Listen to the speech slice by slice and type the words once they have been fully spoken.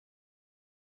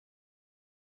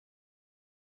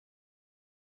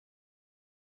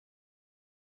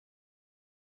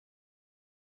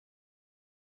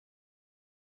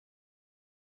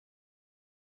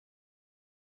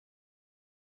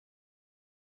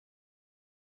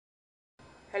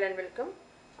Hello and welcome.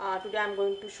 Today I am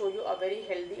going to show you a very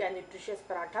healthy and nutritious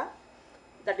paratha,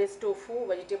 that is tofu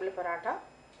vegetable paratha.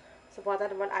 So for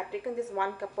that one I have taken this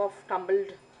 1 cup of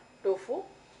tumbled tofu,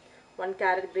 1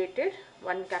 carrot grated,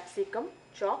 1 capsicum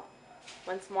chopped,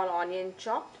 1 small onion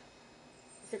chopped,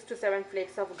 6 to 7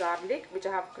 flakes of garlic which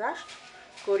I have crushed,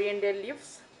 coriander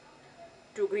leaves,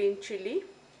 2 green chili,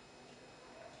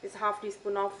 this half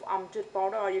teaspoon of amchur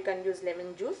powder or you can use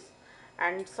lemon juice,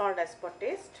 and salt as per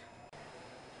taste.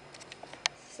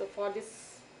 So for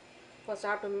this, first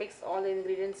I have to mix all the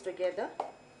ingredients together.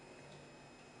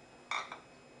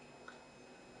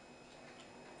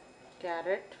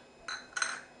 Carrot,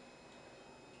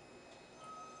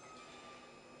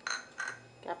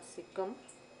 capsicum,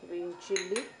 green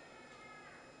chili,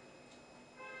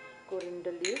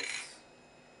 coriander leaves,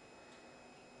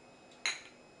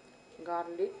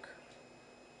 garlic,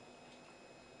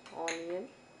 onion,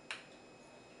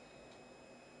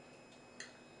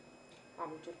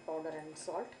 amchur powder and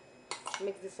salt.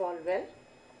 Mix this all well.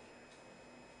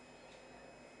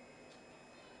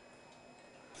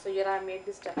 So here I made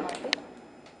this chapati.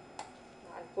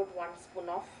 I'll put 1 spoon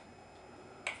of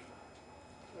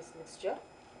this mixture.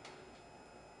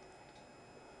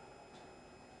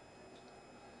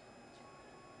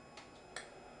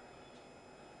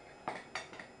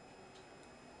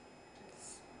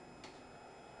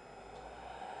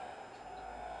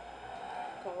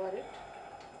 Cover it.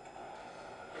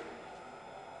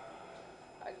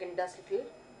 Again dust little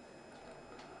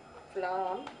flour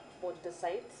on both the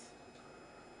sides.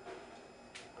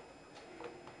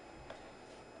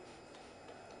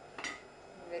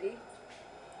 Very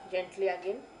gently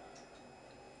again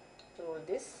roll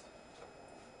this.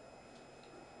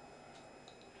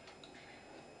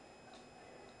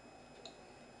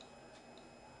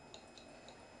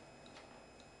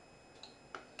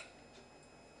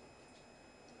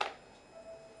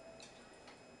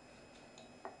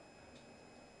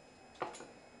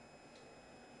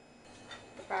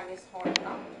 The pan is hot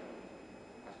now.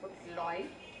 I put little oil.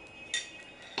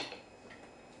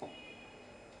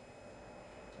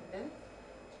 Then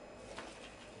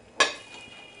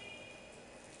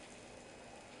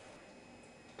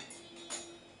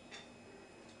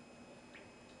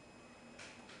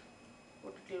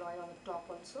put little oil on the top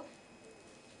also.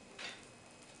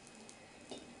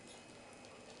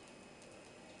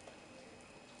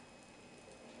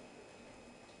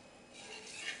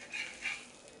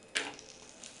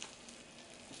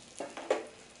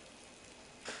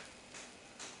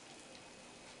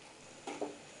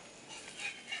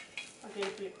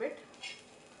 Again flip it.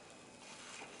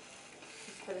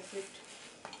 Just press it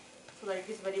so that it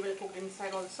is very well cooked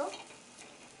inside also.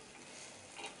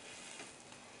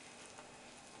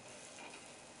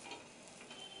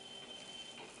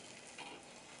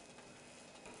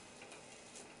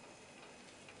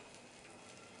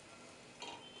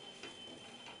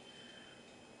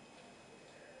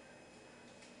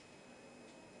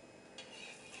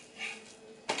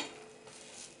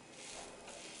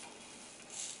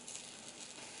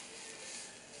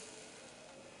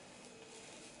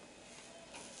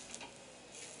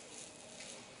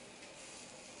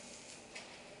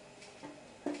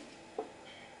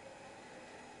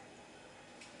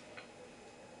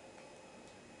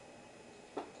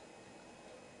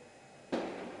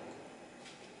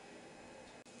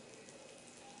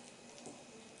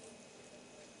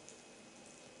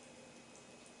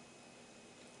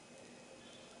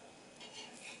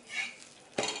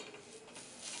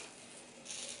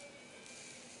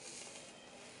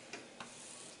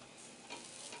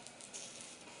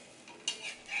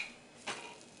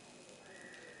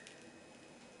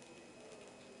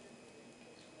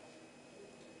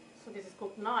 So this is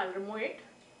cooked now. I'll remove it.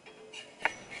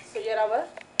 So here our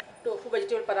tofu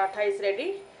vegetable paratha is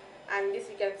ready, and this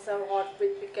you can serve hot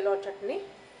with pickle or chutney.